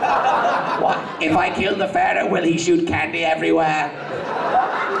 What? If I kill the Pharaoh, will he shoot candy everywhere?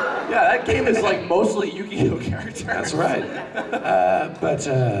 Yeah, that game is like mostly Yu-Gi-Oh characters. That's right.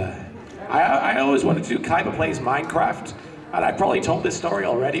 I always wanted to do Kaiba Plays Minecraft, and I probably told this story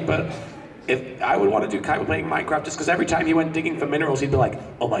already, but if I would want to do Kaiba playing Minecraft just because every time he went digging for minerals, he'd be like,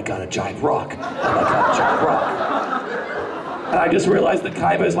 oh my god, a giant rock. Oh my god, a giant rock. And I just realized that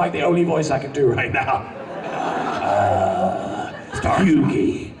Kaiba is like the only voice I can do right now.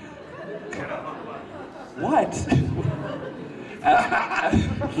 Yugi. What?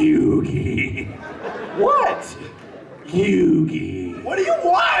 Yugi. What? Yugi. What do you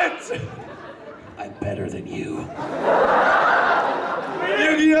want? I'm better than you.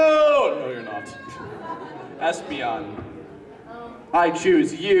 Yu-Gi-Oh! No, you're not. Espeon. I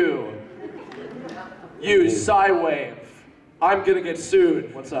choose you. You, Psywave. I'm gonna get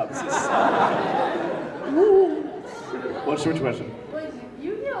sued. What's up? What's your question? Was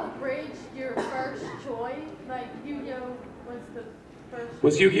Yu-Gi-Oh! Bridge your first choice? Like, Yu-Gi-Oh! Was the first.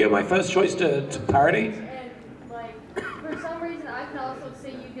 Was Yu-Gi-Oh! My first choice to parody? And, like, for some reason, I can also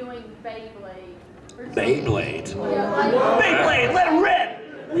see you doing Beyblade. Beyblade. Yeah, like. Beyblade, let it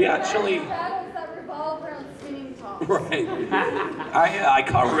rip! We actually. Battles that revolve around spinning tops. Right. I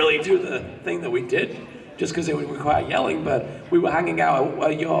can't really do the thing that we did just because it would require yelling, but we were hanging out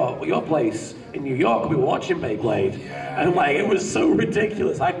at your place in New York. We were watching Beyblade, and like it was so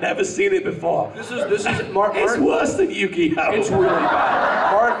ridiculous. I'd never seen it before. This is Martin. It's worse than Yu-Gi-Oh. It's really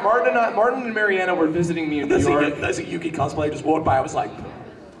bad. Martin and Mariana were visiting me in New York. There's a Yugi cosplayer just walked by. I was like,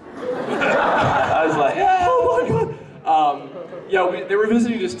 oh my god. Yeah, they were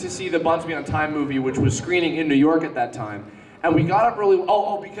visiting just to see the Bonds Beyond Time movie, which was screening in New York at that time. And we got up early,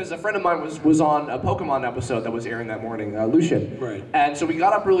 because a friend of mine was on a Pokemon episode that was airing that morning, Lucian. Right. And so we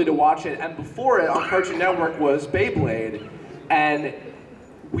got up early to watch it, and before it, on Cartoon Network was Beyblade. And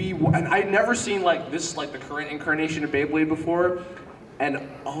I'd never seen like this, like the current incarnation of Beyblade before. And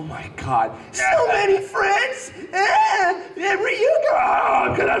oh my god, so many friends! And Ryuga!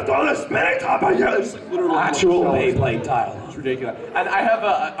 I'm gonna throw the spinning top on you! It's like literally Actual Beyblade dialogue. It's ridiculous. And I have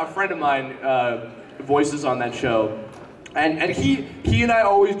a friend of mine voices on that show. And he and I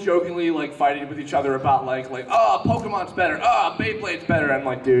always jokingly like fighting with each other about like oh Pokemon's better, oh Beyblade's better. I'm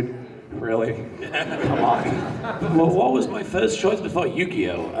like, dude, really? Come on. Well, what was my first choice before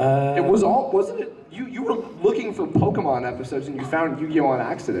Yu-Gi-Oh? It was wasn't it? You were looking for Pokemon episodes and you found Yu-Gi-Oh on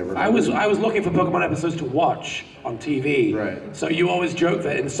accident. Remember? I was looking for Pokemon episodes to watch on TV. Right. So you always joke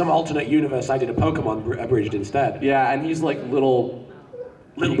that in some alternate universe I did a Pokemon abridged instead. Yeah, and he's like little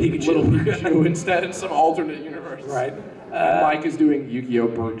Pikachu. Little Pikachu instead in some alternate universe. Right. And Mike is doing Yu-Gi-Oh!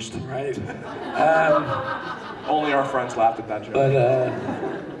 Burst. Right. Only our friends laughed at that joke. But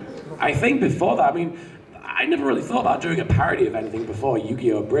I think before that, I mean, I never really thought about doing a parody of anything before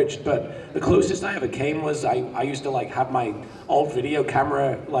Yu-Gi-Oh! Abridged, but the closest I ever came was I used to like have my old video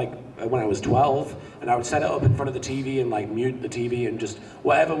camera like when I was 12, and I would set it up in front of the TV and like mute the TV and just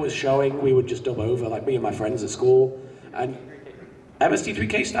whatever was showing, we would just dub over, like me and my friends at school. And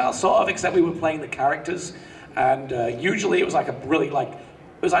MST3K style, sort of, except we were playing the characters. And usually it was like a really like,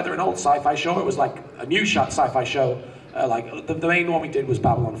 it was either an old sci-fi show or it was like a new sci-fi show. Like the main one we did was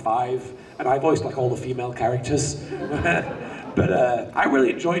Babylon 5, and I voiced like all the female characters. But I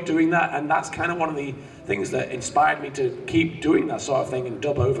really enjoyed doing that, and that's kind of one of the things that inspired me to keep doing that sort of thing and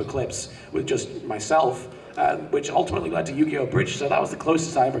dub over clips with just myself, which ultimately led to Yu-Gi-Oh! Abridged. So that was the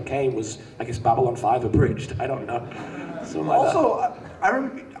closest I ever came, was I guess Babylon 5 Abridged. I don't know. Something like also,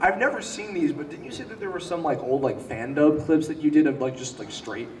 I've never seen these, but didn't you say that there were some like old like fan dub clips that you did of like just like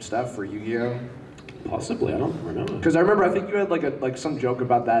straight stuff for Yu-Gi-Oh? Possibly, I don't remember. Because I remember, I think you had like some joke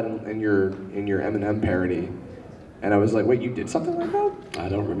about that in your Eminem parody, and I was like, wait, you did something like that? I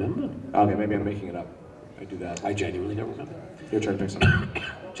don't remember. Okay, maybe I'm making it up. I do that. I genuinely don't remember. Your turn to pick something.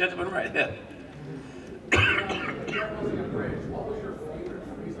 Gentleman right here.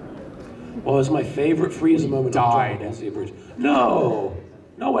 What was my favorite Frieza moment? Died. No,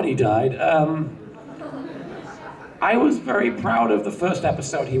 nobody died. I was very proud of the first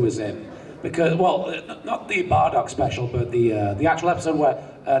episode he was in. Because, well, not the Bardock special, but the actual episode where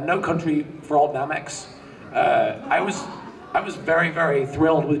No Country for Old Namex. I was very, very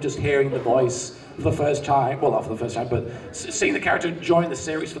thrilled with just hearing the voice for the first time. Well, not for the first time, but seeing the character join the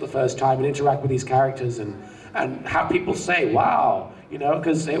series for the first time and interact with these characters and have people say, wow, you know,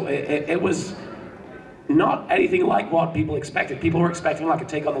 because it was not anything like what people expected. People were expecting like a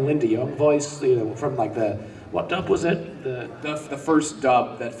take on the Linda Young voice, you know, from like the, what dub was it? The first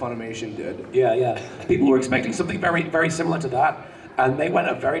dub that Funimation did. Yeah. People were expecting something very, very similar to that, and they went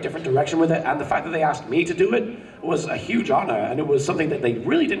a very different direction with it. And the fact that they asked me to do it was a huge honor, and it was something that they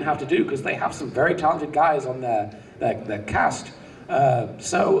really didn't have to do because they have some very talented guys on their cast.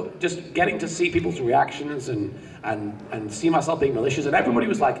 So just getting to see people's reactions and see myself being malicious, and everybody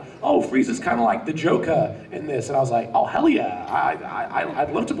was like, "Oh, Frieza's kind of like the Joker in this," and I was like, "Oh, hell yeah!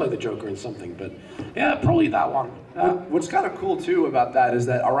 I'd love to play the Joker in something." But yeah, probably that one. What's kind of cool too about that is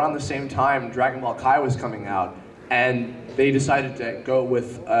that around the same time Dragon Ball Kai was coming out, and they decided to go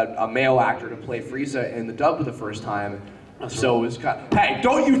with a male actor to play Frieza in the dub for the first time. So it was kind of, hey,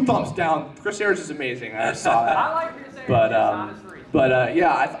 don't you thumbs down. Chris Ayers is amazing. I saw that. I like Chris Ayers. But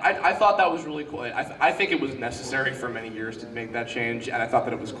yeah, I thought that was really cool. I think it was necessary for many years to make that change, and I thought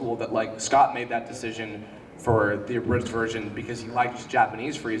that it was cool that like Scott made that decision for the abridged version because he liked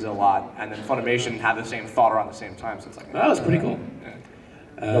Japanese Frieza a lot, and then Funimation had the same thought around the same time. So it's like, that was pretty cool.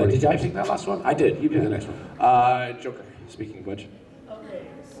 Did I pick that last one? I did. You pick the next one. Joker. Speaking of which. Okay,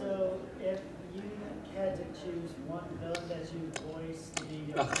 so if you had to choose one villain that you voiced to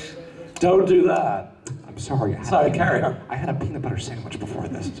be your favorite, Don't do that. I'm sorry. Sorry, carry on. I had a peanut butter sandwich before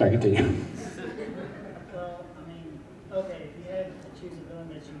this. Sorry, continue. well, I mean, okay, if you had to choose a villain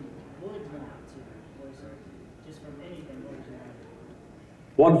that you would want to voice, just from anything, what would you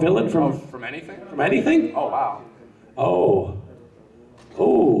want? One villain From anything? From anything? Oh wow.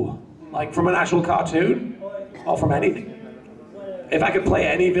 Oh, like from an actual cartoon? Or from anything? If I could play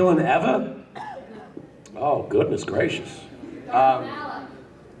any villain ever? Oh, goodness gracious.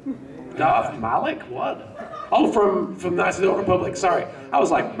 Malik? What? Oh, from Knights of the Old Republic. Sorry. I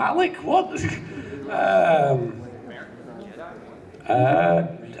was like, Malik? What?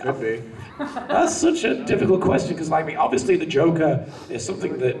 Could be. That's such a difficult question because, like, I mean, obviously the Joker is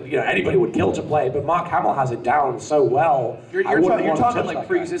something that anybody would kill to play, but Mark Hamill has it down so well. You're talking like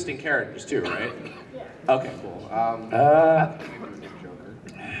pre-existing characters too, right? Yeah. Okay, cool.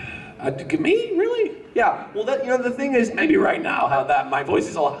 Me? Really? Yeah. Well, the thing is, maybe right now, how that my voice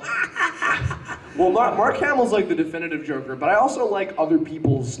is all. Well, Mark Hamill's like the definitive Joker, but I also like other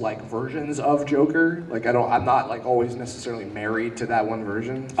people's like versions of Joker. Like I'm not like always necessarily married to that one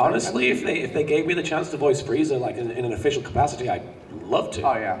version. Honestly, if they gave me the chance to voice Frieza like in an official capacity, I'd love to.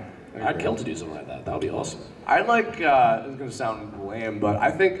 Oh yeah. I'd kill to do something like that. That would be awesome. I'd like, it's gonna sound lame, but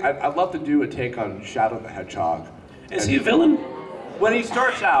I think I'd love to do a take on Shadow the Hedgehog. Is he a villain? When he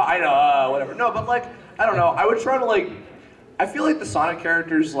starts out, I know, whatever. No, but like, I don't know. I would try to like, I feel like the Sonic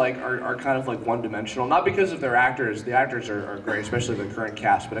characters like are kind of like one-dimensional. Not because of their actors. The actors are great, especially the current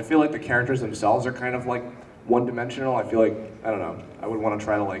cast. But I feel like the characters themselves are kind of like one-dimensional. I feel like, I don't know. I would want to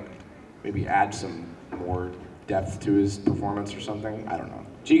try to like maybe add some more depth to his performance or something. I don't know.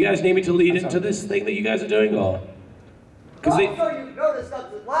 Do you guys need me to lead into this thing that you guys are doing, or? So you've noticed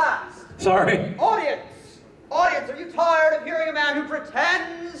us at last. Sorry. Audience, are you tired of hearing a man who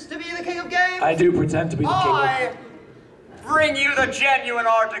pretends to be the king of games? I do pretend to be the king of... bring you the genuine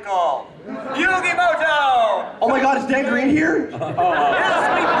article. Yu-Gi-Moto! Oh my God, is Dan Green here? Yes,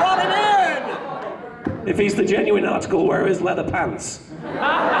 we brought him in! If he's the genuine article, where are his leather pants?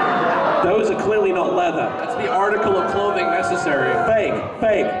 Those are clearly not leather. That's the article of clothing necessary. Fake.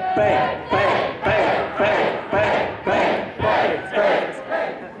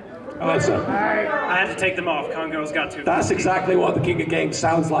 Oh, that's I had to take them off. Congo's got to. That's exactly what the King of Games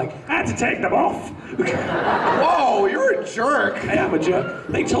sounds like. I had to take them off. Whoa, you're a jerk. I am a jerk.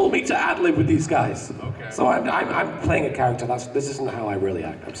 They told me to ad-lib with these guys. Okay. So I'm playing a character. This isn't how I really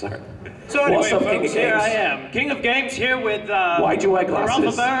act. I'm sorry. So anyway, What's up, folks, King of here Games? I am. King of Games here with Why'd you wear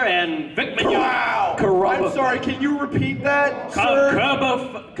glasses? Kuribah and Vic Mignogna. Wow. Kuribah. I'm sorry, can you repeat that, sir?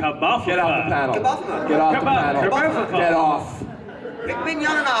 Kuribah. Get off the panel. Get off the panel. Get off. Vic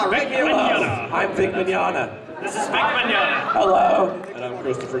Mignogna, Vic Mignogna. I'm Vic Mignogna. This is Vic Mignogna. Hello. And I'm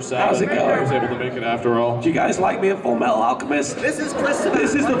Christopher Sabat. How's it going? I was able to make it after all. Do you guys like me in Full Metal Alchemist? This is Chris Sabat.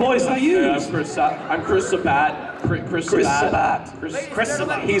 This is the voice I use. Yeah, I'm Chris Sabat. Chris Sabat. Chris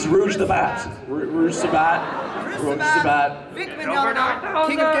Sabat. He's Rouge the Bat. Rouge Sabat. Rouge Sabat. Vic Mignogna,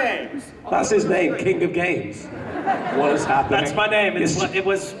 King of Games. That's his name, King of Games. What is happening? That's my name. It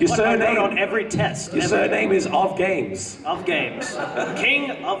was your what surname, I wrote on every test. Your surname is Of Games. Of Games.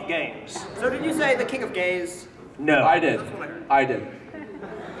 King of Games. So did you say the King of Gays? No. I did.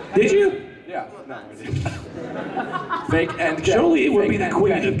 Did you? Yeah. No, I did. Fake and gay. Surely it would be Fake the and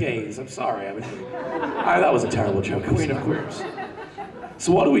Queen gay. of Gays. I'm sorry. That was a terrible joke. Queen of Queers.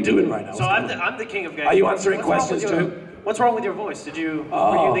 So what are we doing right now? So I'm the King of Gays. Are you answering questions too? What's wrong with your voice? Were you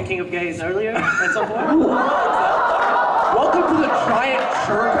the King of Gays earlier at some point? Welcome to the giant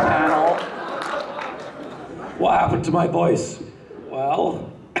chirp panel. What happened to my voice? Well...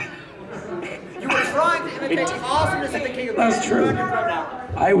 You were trying to imitate the awesomeness of the King of Games. That's true.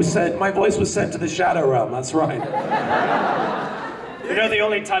 My voice was sent to the Shadow Realm, that's right. You know the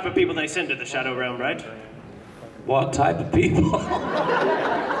only type of people they send to the Shadow Realm, right? What type of people? Don't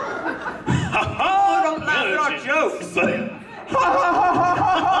laugh at our jokes.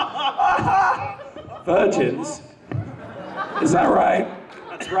 Virgins? Is that right?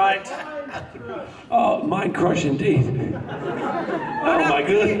 That's right. Oh, mind crush indeed. Oh my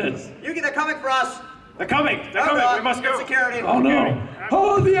goodness. Yugi, they're coming for us. They're coming. They're coming. We must go. Security. Oh no.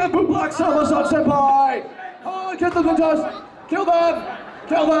 Oh, the Emperor Black Salazar Senpai! Oh, get them to dust! Kill them!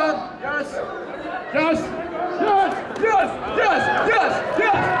 Kill them! Yes! Yes! Yes! Yes! Yes! Yes!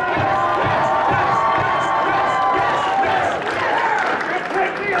 Yes!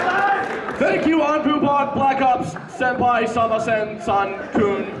 Thank you, OnePark Black Ops Senpai Samasen San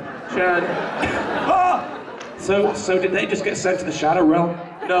Kun Chen. Ah! So did they just get sent to the Shadow Realm?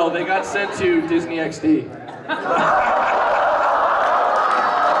 No, they got sent to Disney XD.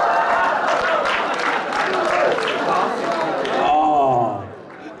 Oh.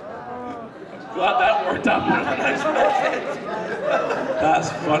 Glad that worked out better than I expected. That's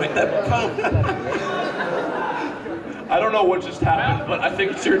funny. I don't know what just happened, but I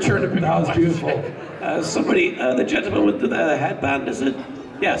think it's your turn to pick. That was beautiful. Somebody, the gentleman with the headband, is it?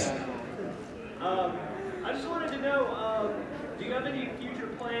 Yes. I just wanted to know, do you have any future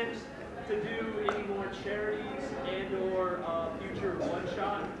plans to do any more charities and/or future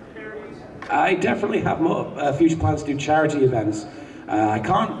one-shot charities? I definitely have more future plans to do charity events.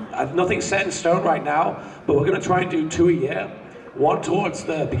 Nothing's set in stone right now, but we're going to try and do 2 a year. One towards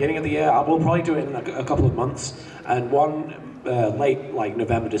the beginning of the year, we'll probably do it in a couple of months, and one late, like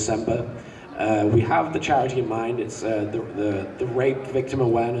November, December. We have the charity in mind. It's the rape victim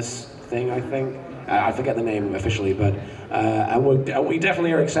awareness thing, I think. I forget the name officially, but and we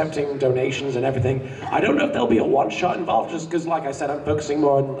definitely are accepting donations and everything. I don't know if there'll be a one-shot involved, just because, like I said, I'm focusing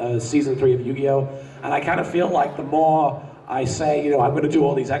more on season 3 of Yu-Gi-Oh, and I kind of feel like the more I say, you know, I'm going to do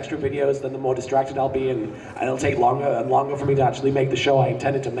all these extra videos, then the more distracted I'll be, and it'll take longer and longer for me to actually make the show I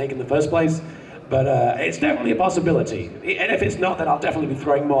intended to make in the first place. But it's definitely a possibility. And if it's not, then I'll definitely be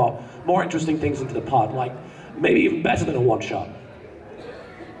throwing more interesting things into the pod, like maybe even better than a one-shot.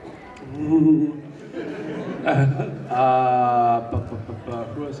 Who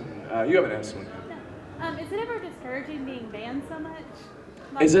was it? You haven't asked one. Is it ever discouraging being banned so much?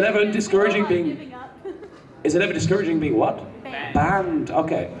 Is it ever discouraging being... Giving up? Is it ever discouraging being what? Banned.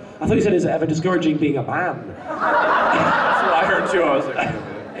 Okay. I thought you said, is it ever discouraging being a man? That's what I heard too. I was like,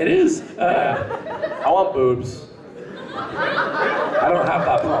 it is. I want boobs. I don't have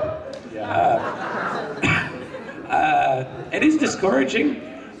that problem. Yeah. It is discouraging,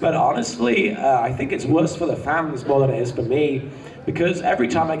 but honestly, I think it's worse for the fans more than it is for me, because every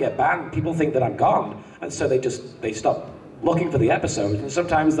time I get banned, people think that I'm gone, and so they stop looking for the episodes, and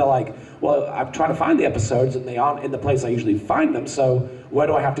sometimes they're like, well, I'm trying to find the episodes and they aren't in the place I usually find them, so where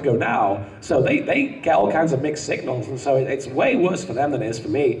do I have to go now? So they get all kinds of mixed signals, and so it's way worse for them than it is for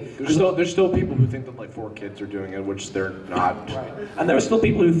me. There's still people who think that like 4 kids are doing it, which they're not. Right. And there are still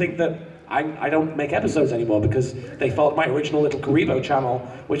people who think that I don't make episodes anymore because they followed my original LittleKuriboh channel,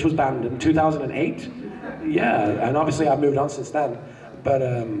 which was banned in 2008. Yeah, and obviously I've moved on since then. But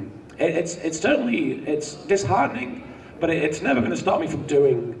it's disheartening, but it's never going to stop me from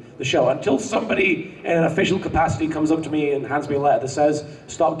doing the show. Until somebody in an official capacity comes up to me and hands me a letter that says,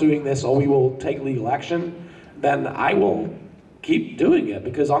 stop doing this or we will take legal action, then I will keep doing it,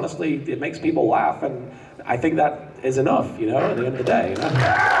 because honestly, it makes people laugh, and I think that is enough, you know, at the end of the day. You know?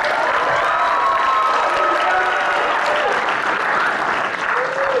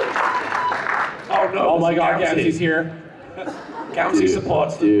 Oh no! Oh my God, Gamsy's here. Gamsy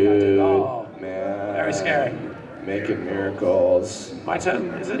supports them. Dude, oh man. Very scary. Making miracles. My turn,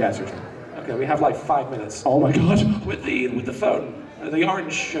 is it? Yeah, it's your turn. Okay, we have like 5 minutes. Oh my God. With the phone, the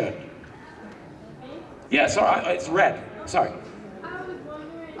orange shirt. Yeah, sorry, it's red. Sorry. I was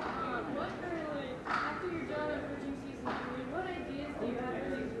wondering, after you're done approaching season 3, what ideas do you have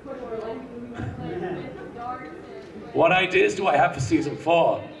for season 4? Like with darts and... What ideas do I have for season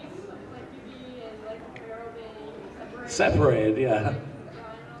 4? Like Yugi and like Pharaoh being Separated, yeah.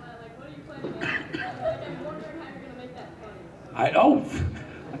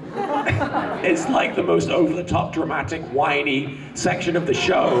 It's like the most over-the-top, dramatic, whiny section of the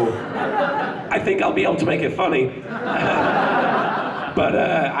show. I think I'll be able to make it funny. But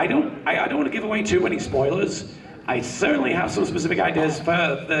I don't want to give away too many spoilers. I certainly have some specific ideas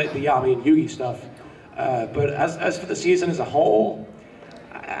for the Yami and Yugi stuff. But as for the season as a whole,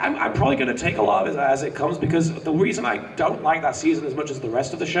 I'm probably going to take a lot of it as it comes, because the reason I don't like that season as much as the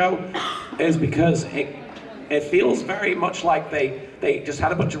rest of the show is because it feels very much like they just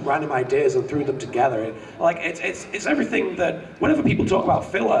had a bunch of random ideas and threw them together. It's everything that, whenever people talk about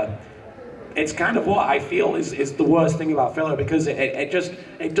filler, it's kind of what I feel is the worst thing about filler, because it doesn't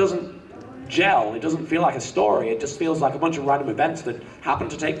gel. It doesn't feel like a story. It just feels like a bunch of random events that happen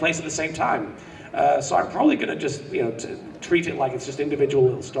to take place at the same time. So I'm probably going to just, treat it like it's just individual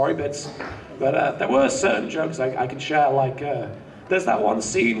little story bits. But there were certain jokes I can share, like there's that one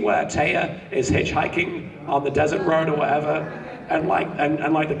scene where Taya is hitchhiking on the desert road or whatever, and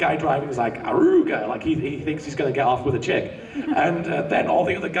like the guy driving is like aruga, like he thinks he's going to get off with a chick, and then all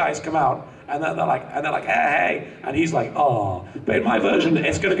the other guys come out. And then they're like, hey, and he's like, oh. But in my version,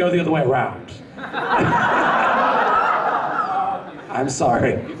 it's going to go the other way around. I'm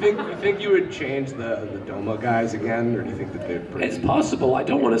sorry. You think you would change the Doma guys again, or do you think that they're pretty... It's possible. I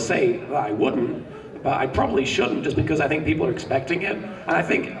don't want to say that I wouldn't, but I probably shouldn't, just because I think people are expecting it, and I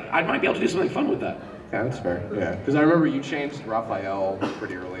think I might be able to do something fun with that. Yeah, that's fair. Yeah, because I remember you changed Raphael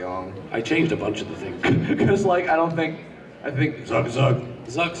pretty early on. I changed a bunch of the things. Because I think Zug Zug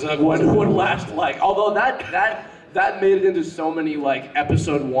would last although that made it into so many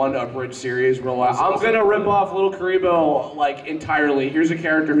episode 1 abridged series where I'm gonna rip off LittleKuriboh entirely. Here's a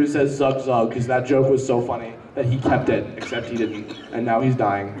character who says Zug Zug because that joke was so funny that he kept it, except he didn't, and now he's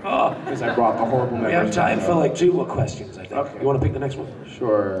dying. Oh, because I brought the horrible memories. We have time for 2 more questions, I think. Okay. You want to pick the next one?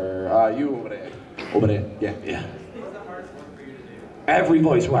 Sure. You over there. Yeah. Every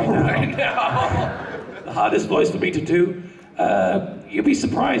voice right now. The hardest voice for me to do. You'll be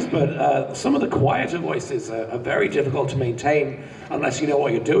surprised, but some of the quieter voices are very difficult to maintain unless you know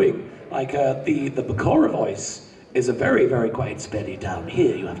what you're doing. Like the Bakura voice is a very, very quiet, steady down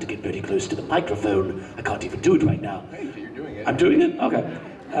here. You have to get very close to the microphone. I can't even do it right now. Hey, you're doing it. I'm doing it? Okay.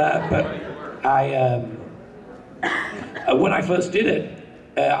 But when I first did it,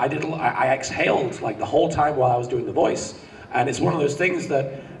 I exhaled the whole time while I was doing the voice. And it's one of those things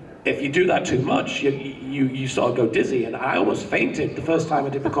that if you do that too much, you sort of go dizzy, and I almost fainted the first time I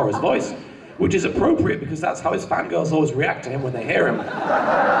did Bakura's voice, which is appropriate because that's how his fangirls always react to him when they hear him.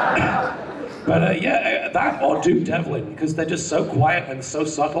 But that or do Devlin, because they're just so quiet and so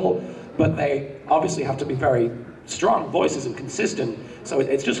subtle, but they obviously have to be very strong voices and consistent, so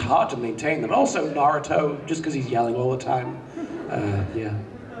it's just hard to maintain them. Also Naruto, just because he's yelling all the time.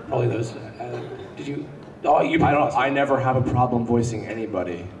 Probably those. Did you? Oh, you. I never have a problem voicing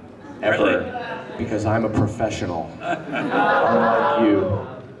anybody. Ever, really? Because I'm a professional. Unlike you.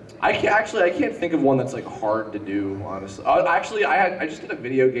 I can't think of one that's hard to do, honestly. Actually, I just did a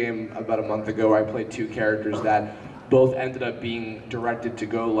video game about a month ago where I played 2 characters that both ended up being directed to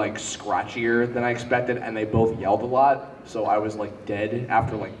go scratchier than I expected, and they both yelled a lot. So I was dead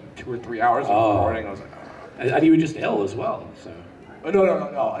after 2 or 3 hours of recording. I was and you were just ill as well, so.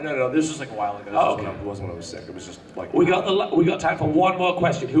 No. This was a while ago. Okay. It wasn't when I was sick. It was just We got time for one more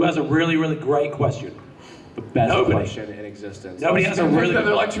question. Who has a really, really great question? The best question in existence. Nobody has a really.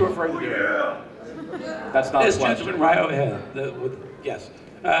 They're too afraid to do it. That's not. This gentleman right over here. Yes.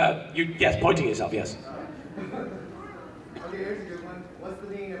 Yes. Pointing at yourself. Yes. Okay, here's a good one. What's the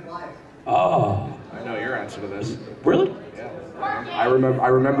meaning of life? Oh. I know your answer to this. Really? Yeah. I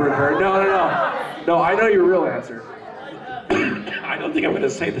remember it very. No. I know your real answer. I don't think I'm going to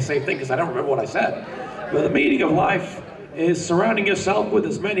say the same thing because I don't remember what I said. But the meaning of life is surrounding yourself with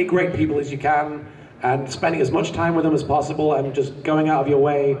as many great people as you can and spending as much time with them as possible and just going out of your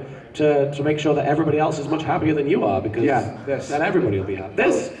way to make sure that everybody else is much happier than you are, because then everybody will be happy.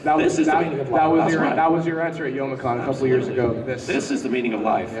 This is the meaning of life. That was your answer at Youmacon a couple of years ago. This is the meaning of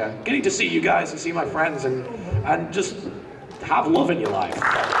life. Yeah. Getting to see you guys and see my friends and just have love in your life.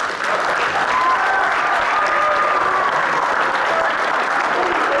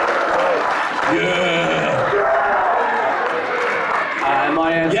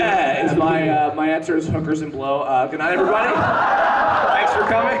 My answer is hookers and blow. Good night, everybody. Thanks for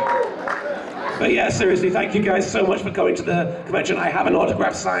coming. But yeah, seriously, thank you guys so much for coming to the convention. I have an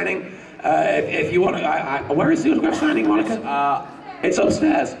autograph signing. If you want to, where is the autograph signing, Monica? It's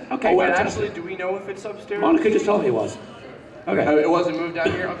upstairs. Okay. Wait, actually, do we know if it's upstairs? Monica just told me it was. Okay. It wasn't moved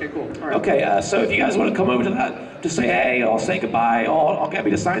down here? Okay, cool. All right. Okay, so if you guys want to come over to that to say hey or say goodbye or get me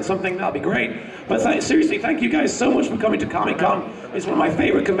to sign something, that'll be great. But seriously, thank you guys so much for coming to Comic-Con. It's one of my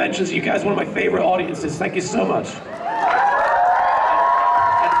favorite conventions. You guys are one of my favorite audiences. Thank you so much. And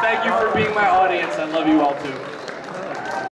thank you for being my audience. I love you all too.